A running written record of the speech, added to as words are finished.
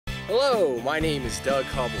Hello, my name is Doug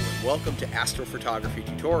Hubble and welcome to Astrophotography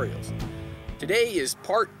Tutorials. Today is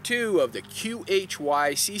part 2 of the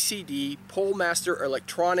QHYCCD PoleMaster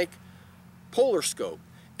electronic polar scope,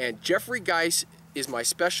 and Jeffrey Geiss is my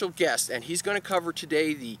special guest, and he's going to cover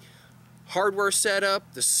today the hardware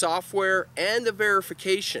setup, the software, and the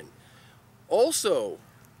verification. Also,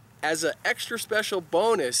 as an extra special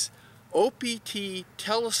bonus, OPT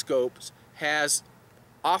Telescopes has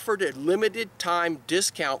offered a limited time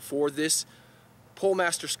discount for this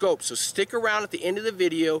PoleMaster scope. So stick around at the end of the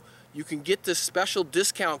video. You can get this special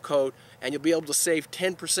discount code and you'll be able to save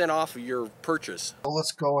 10% off of your purchase. So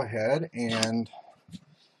let's go ahead and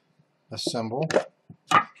assemble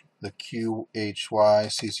the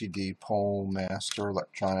QHYCCD PoleMaster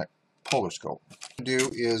electronic polar scope. What to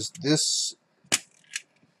do is this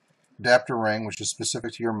adapter ring, which is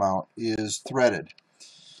specific to your mount, is threaded.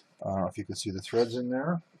 I don't know if you can see the threads in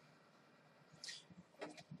there.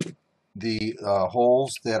 The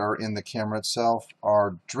holes that are in the camera itself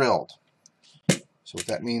are drilled. So what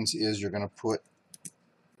that means is you're going to put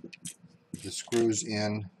the screws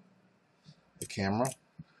in the camera,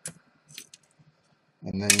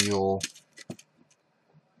 and then you'll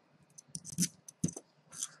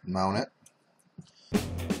mount it.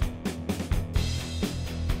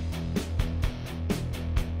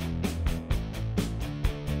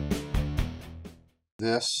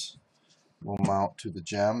 This will mount to the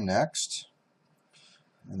gem next,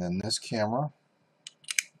 and then this camera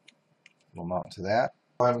will mount to that.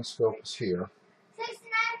 The scope is here,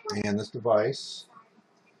 and this device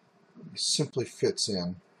simply fits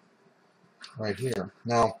in right here.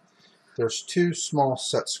 Now, there's two small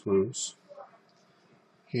set screws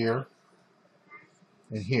here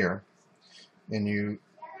and here, and you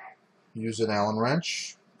use an Allen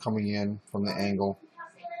wrench coming in from the angle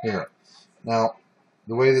here. Now,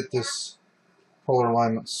 the way that this polar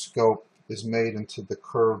alignment scope is made into the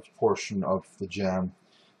curved portion of the gem,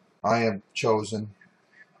 I have chosen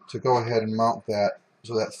to go ahead and mount that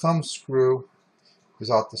so that thumb screw is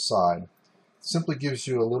out the side. It simply gives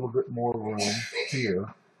you a little bit more room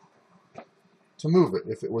here to move it.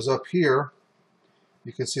 If it was up here,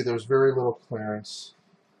 you can see there's very little clearance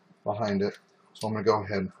behind it, so I'm going to go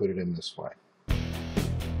ahead and put it in this way.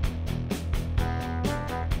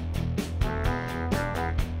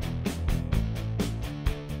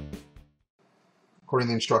 According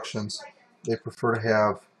to the instructions, they prefer to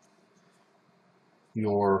have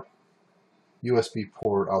your USB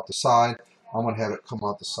port out the side. I'm going to have it come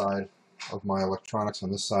out the side of my electronics on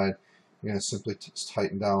this side. You're going to simply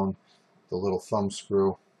tighten down the little thumb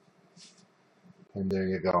screw, and there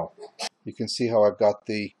you go. You can see how I've got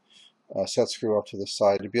the set screw up to the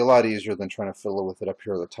side. It'd be a lot easier than trying to fiddle with it up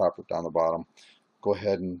here at the top or down the bottom. Go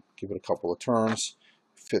ahead and give it a couple of turns.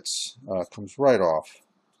 Fits, comes right off.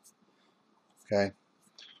 Okay.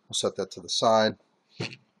 We'll set that to the side.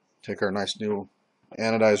 Take our nice new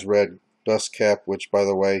anodized red dust cap, which, by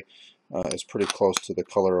the way, is pretty close to the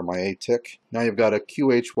color of my ATIC. Now you've got a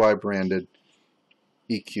QHY branded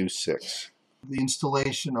EQ6. The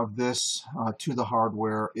installation of this to the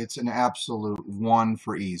hardware, it's an absolute one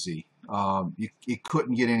for easy. It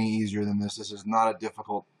couldn't get any easier than this. This is not a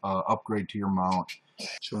difficult upgrade to your mount.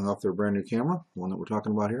 Showing off their brand new camera, the one that we're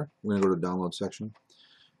talking about here. We're going to go to the download section.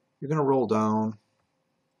 You're going to roll down,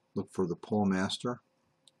 look for the PoleMaster.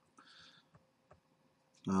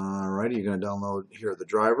 Alrighty, you're going to download here the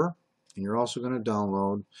driver, and you're also going to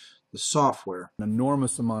download the software. An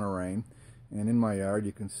enormous amount of rain, and in my yard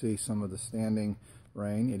you can see some of the standing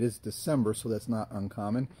rain. It is December, so that's not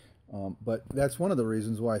uncommon, but that's one of the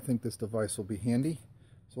reasons why I think this device will be handy.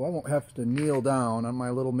 So I won't have to kneel down on my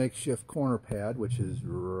little makeshift corner pad, which is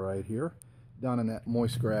right here, down in that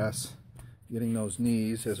moist grass, getting those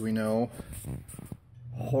knees, as we know,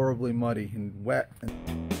 horribly muddy and wet.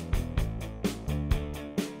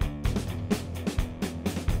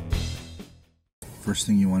 First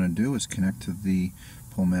thing you want to do is connect to the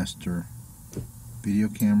PoleMaster video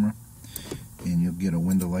camera, and you'll get a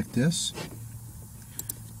window like this,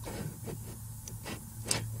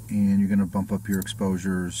 and you're going to bump up your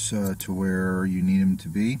exposures to where you need them to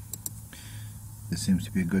be. This seems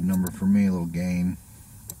to be a good number for me, a little gain.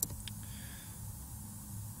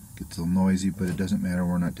 Gets a little noisy, but it doesn't matter,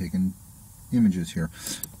 we're not taking images here.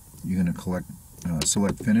 You're going to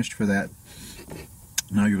select finished for that.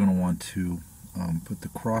 Now you're going to want to put the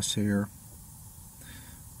crosshair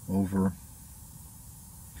over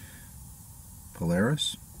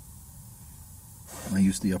Polaris. I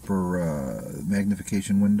use the upper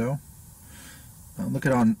magnification window. Look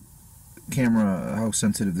at on camera how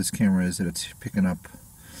sensitive this camera is, that it's picking up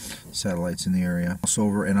satellites in the area. Mouse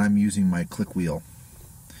over, and I'm using my click wheel.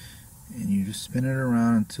 and you just spin it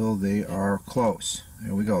around until they are close.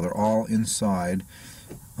 There we go. They're all inside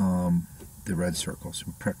the red circles.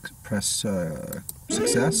 Press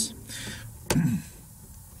success.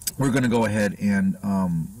 We're going to go ahead and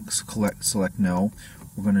select no.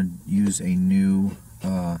 We're going to use a new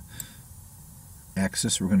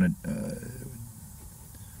axis. We're going to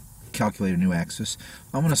calculate a new axis.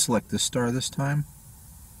 I'm going to select this star this time.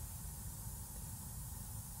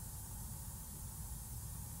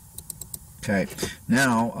 Okay,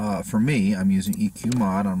 now for me, I'm using EQ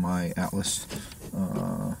mod on my Atlas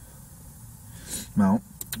mount.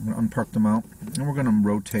 I'm going to unpark the mount, and we're going to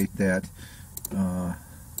rotate that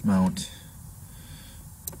mount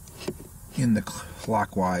in the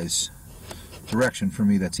clockwise direction. For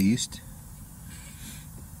me, that's east.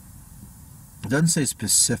 It doesn't say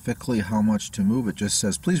specifically how much to move. It just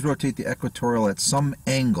says, please rotate the equatorial at some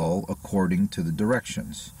angle according to the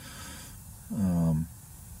directions.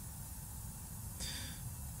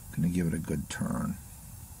 Going to give it a good turn.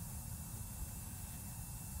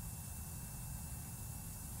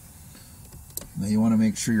 Now you want to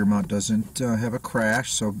make sure your mount doesn't have a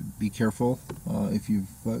crash, so be careful if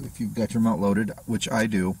you've got your mount loaded, which I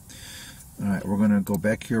do. All right, we're going to go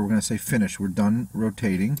back here. We're going to say finish. We're done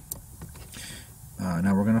rotating.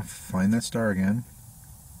 Now we're going to find that star again.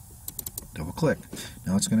 Double click.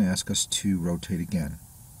 Now it's going to ask us to rotate again.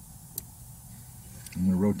 I'm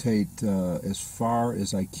going to rotate as far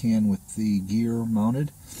as I can with the gear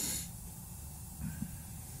mounted.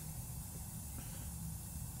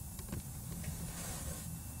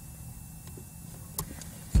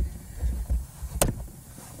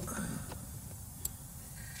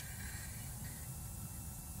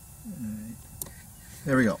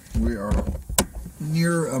 There we go. We are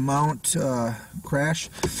near a mount crash.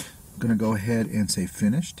 I'm going to go ahead and say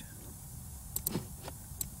finished.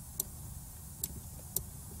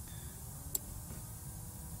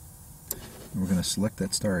 We're going to select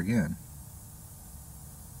that star again.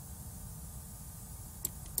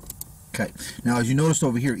 Okay. Now, as you noticed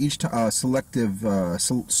over here, each selective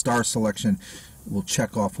star selection will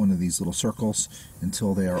check off one of these little circles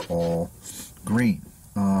until they are all green.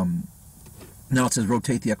 Now it says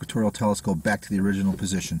rotate the equatorial telescope back to the original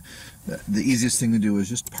position. The easiest thing to do is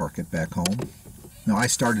just park it back home. Now I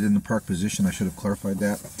started in the park position. I should have clarified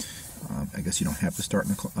that. I guess you don't have to start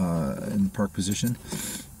in the park position.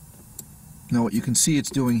 Now what you can see it's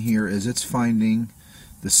doing here is it's finding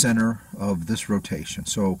the center of this rotation.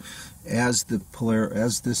 So as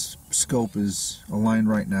this scope is aligned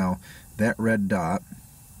right now, that red dot,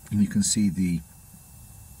 and you can see the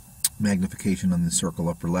magnification on the circle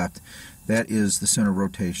upper left, that is the center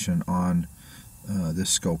rotation on this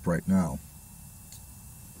scope right now.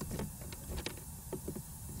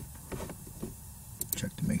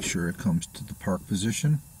 Check to make sure it comes to the park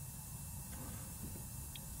position.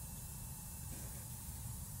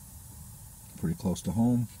 Pretty close to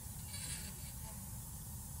home.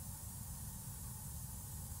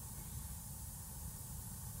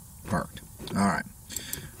 Parked. All right.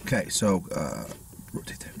 Okay, so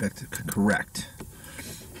rotate that back to correct.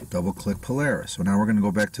 Double click Polaris. So now we're going to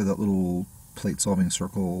go back to that little plate solving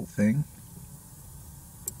circle thing.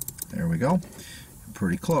 There we go.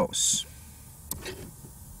 Pretty close.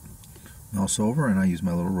 Mouse over, and I use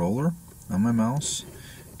my little roller on my mouse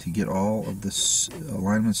to get all of the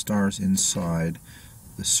alignment stars inside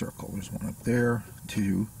the circle. There's one up there,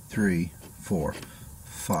 2, 3, 4,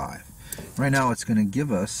 5. Right now it's going to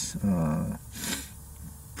give us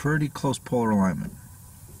pretty close polar alignment.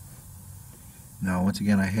 Now once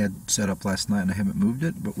again, I had set up last night and I haven't moved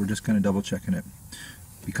it, but we're just kind of double checking it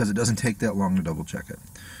because it doesn't take that long to double check it.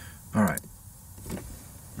 Alright,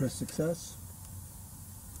 press success.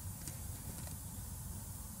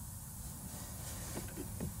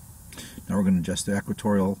 Now we're going to adjust the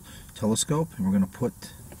equatorial telescope, and we're going to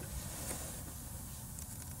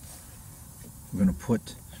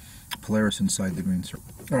put Polaris inside the green circle.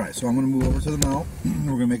 Alright, so I'm going to move over to the mount. We're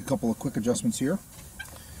going to make a couple of quick adjustments here.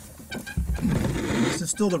 This is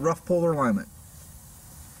still the rough polar alignment.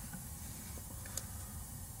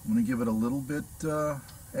 I'm going to give it a little bit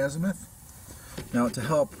azimuth. Now to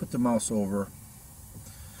help, put the mouse over.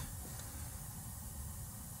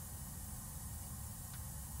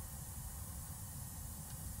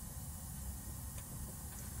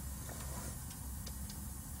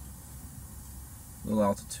 Little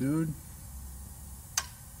altitude.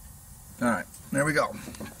 Alright, there we go.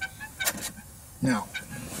 Now,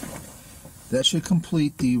 that should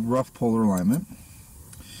complete the rough polar alignment.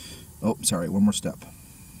 Oh, sorry, one more step.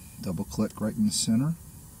 Double click right in the center.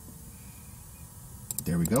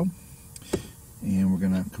 There we go. And we're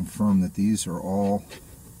going to confirm that these are all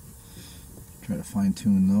Try to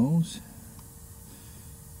fine-tune those.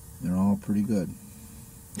 They're all pretty good.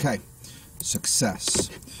 Okay, success.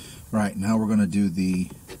 All right, now we're going to do the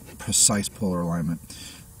precise polar alignment.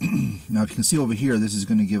 Now, if you can see over here, this is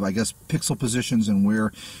going to give, I guess, pixel positions and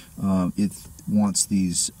where it wants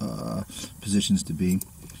these positions to be.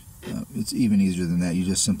 It's even easier than that. You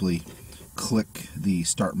just simply click the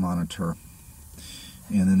start monitor,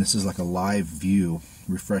 and then this is like a live view,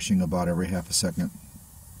 refreshing about every half a second,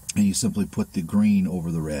 and you simply put the green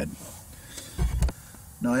over the red.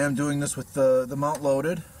 Now, I am doing this with the mount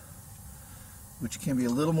loaded, which can be a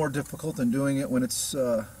little more difficult than doing it when it's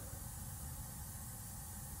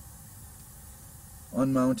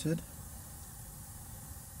unmounted.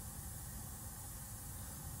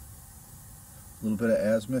 A little bit of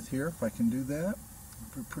azimuth here, if I can do that.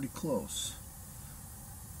 We're pretty close.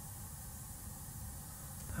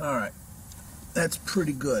 Alright, that's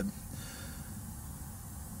pretty good.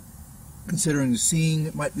 Considering the seeing,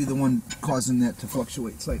 it might be the one causing that to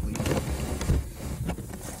fluctuate slightly.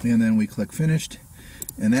 And then we click finished,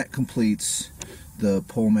 and that completes the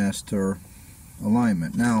PoleMaster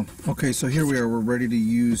alignment. Now, okay, so here we are. We're ready to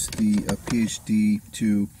use the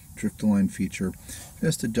PhD2 drift align feature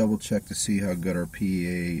just to double check to see how good our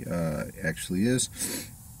PEA actually is.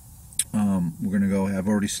 We're going to go, I've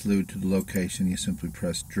already slewed to the location. You simply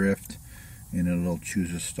press drift and it'll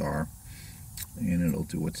choose a star and it'll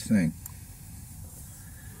do its thing.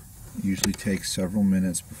 It usually takes several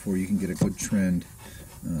minutes before you can get a good trend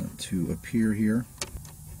to appear here.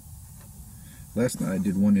 Last night I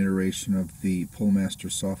did one iteration of the PoleMaster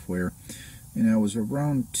software, and I was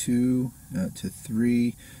around 2 to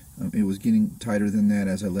 3. It was getting tighter than that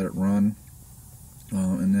as I let it run,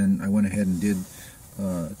 and then I went ahead and did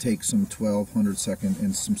take some 1200 second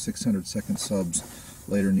and some 600 second subs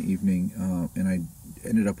later in the evening, and I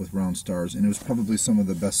ended up with round stars, and it was probably some of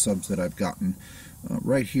the best subs that I've gotten.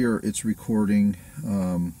 Right here it's recording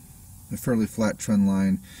a fairly flat trend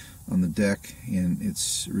line on the deck, and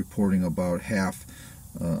it's reporting about half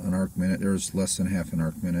an arc minute. There's less than half an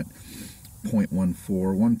arc minute.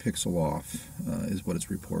 0.14, 1 pixel off is what it's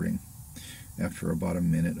reporting after about a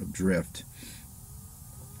minute of drift.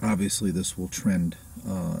 Obviously this will trend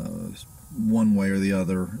one way or the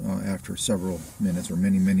other after several minutes or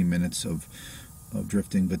many minutes of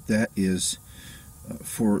drifting, but that is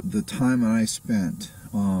for the time I spent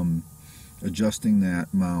adjusting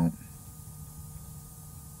that mount,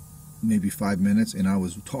 maybe 5 minutes, and I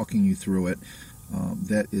was talking you through it.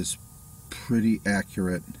 That is pretty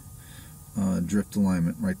accurate drift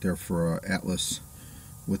alignment right there for Atlas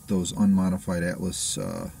with those unmodified Atlas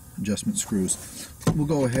adjustment screws. We'll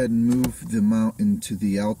go ahead and move the mount into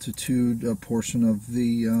the altitude portion of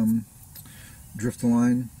the drift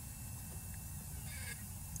align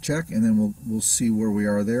check, and then we'll see where we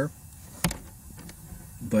are there.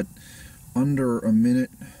 But under a minute,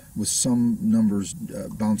 with some numbers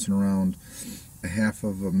bouncing around a half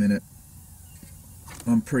of a minute,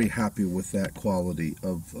 I'm pretty happy with that quality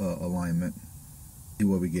of alignment. See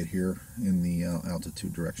what we get here in the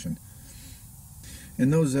altitude direction.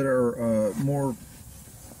 And those that are more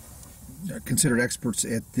considered experts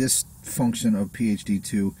at this function of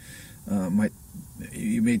PhD2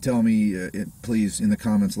 you may tell me, please in the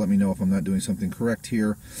comments let me know if I'm not doing something correct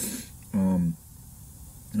here. I'm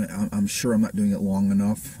sure I'm not doing it long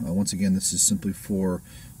enough. Once again, this is simply for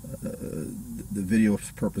the video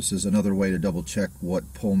purposes, another way to double check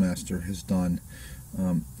what PoleMaster has done.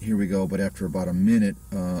 Here we go, but after about a minute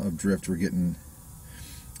of drift, we're getting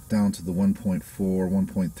down to the 1.4,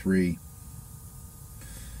 1.3,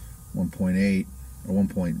 1.8, or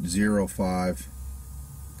 1.05.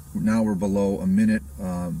 Now we're below a minute.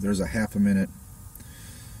 There's a half a minute.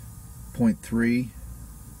 0.3.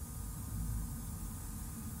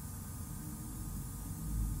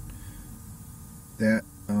 That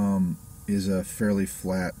is a fairly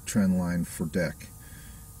flat trend line for deck,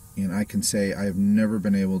 and I can say I have never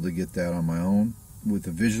been able to get that on my own. With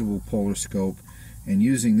the visual polar scope and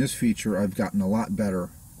using this feature, I've gotten a lot better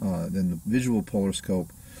than the visual polar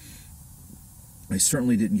scope. I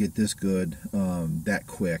certainly didn't get this good that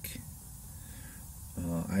quick.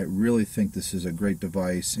 I really think this is a great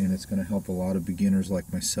device, and it's going to help a lot of beginners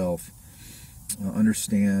like myself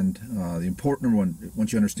understand the important. Number one,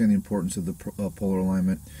 once you understand the importance of the polar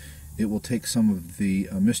alignment, it will take some of the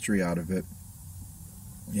mystery out of it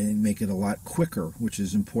and make it a lot quicker, which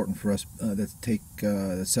is important for us that take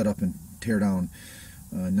set up and tear down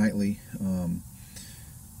nightly.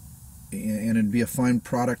 And it'd be a fine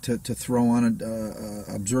product to throw on an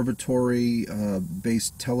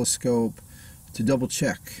observatory-based telescope to double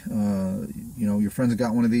check. You know, your friend's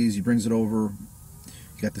got one of these, he brings it over,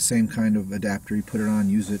 got the same kind of adapter. You put it on,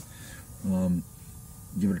 use it,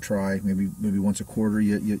 give it a try. Maybe once a quarter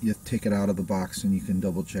you take it out of the box and you can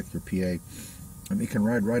double check your PA. It can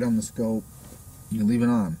ride right on the scope. You can leave it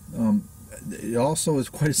on. It also is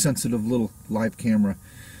quite a sensitive little live camera,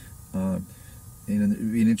 and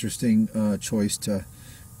it'd be an interesting choice to,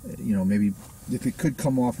 maybe if it could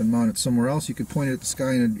come off and mount it somewhere else, you could point it at the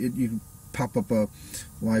sky and you could pop up a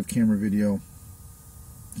live camera video.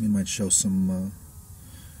 You might show some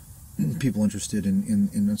people interested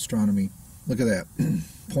in astronomy. Look at that,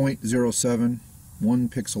 0.07, 1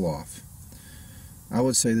 pixel off. I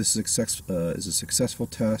would say this is a successful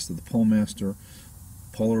test of the PoleMaster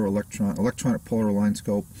electronic polar line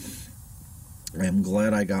scope. I am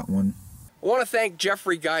glad I got one. I want to thank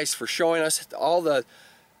Jeffrey Geiss for showing us all the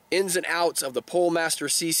ins and outs of the PoleMaster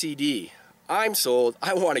CCD. I'm sold.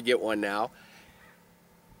 I want to get one now.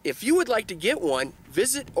 If you would like to get one,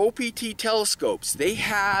 visit OPT Telescopes. They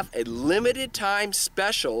have a limited time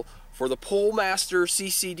special for the PoleMaster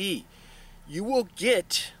CCD. You will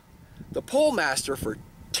get the PoleMaster for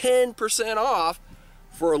 10% off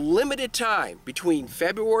for a limited time between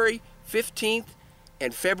February 15th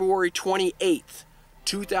and February 28th,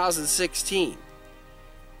 2016.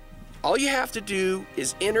 All you have to do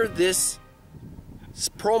is enter this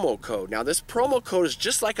promo code. Now this promo code is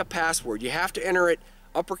just like a password. You have to enter it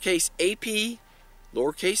uppercase AP,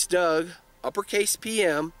 lowercase Doug, uppercase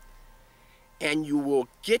PM, and you will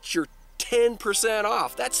get your 10%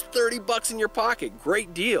 off. That's 30 bucks in your pocket.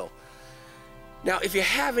 Great deal. Now, if you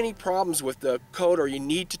have any problems with the code or you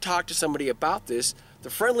need to talk to somebody about this, the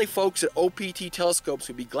friendly folks at OPT Telescopes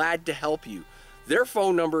would be glad to help you. Their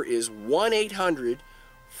phone number is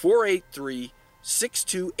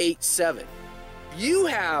 1-800-483-6287. If you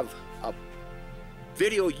have a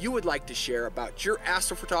video you would like to share about your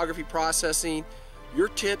astrophotography processing, your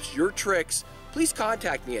tips, your tricks, please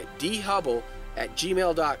contact me at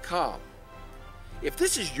dhubble@gmail.com. If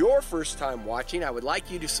this is your first time watching, I would like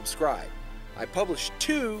you to subscribe. I publish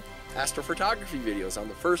 2 astrophotography videos on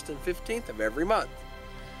the 1st and 15th of every month.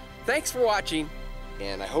 Thanks for watching,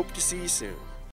 and I hope to see you soon.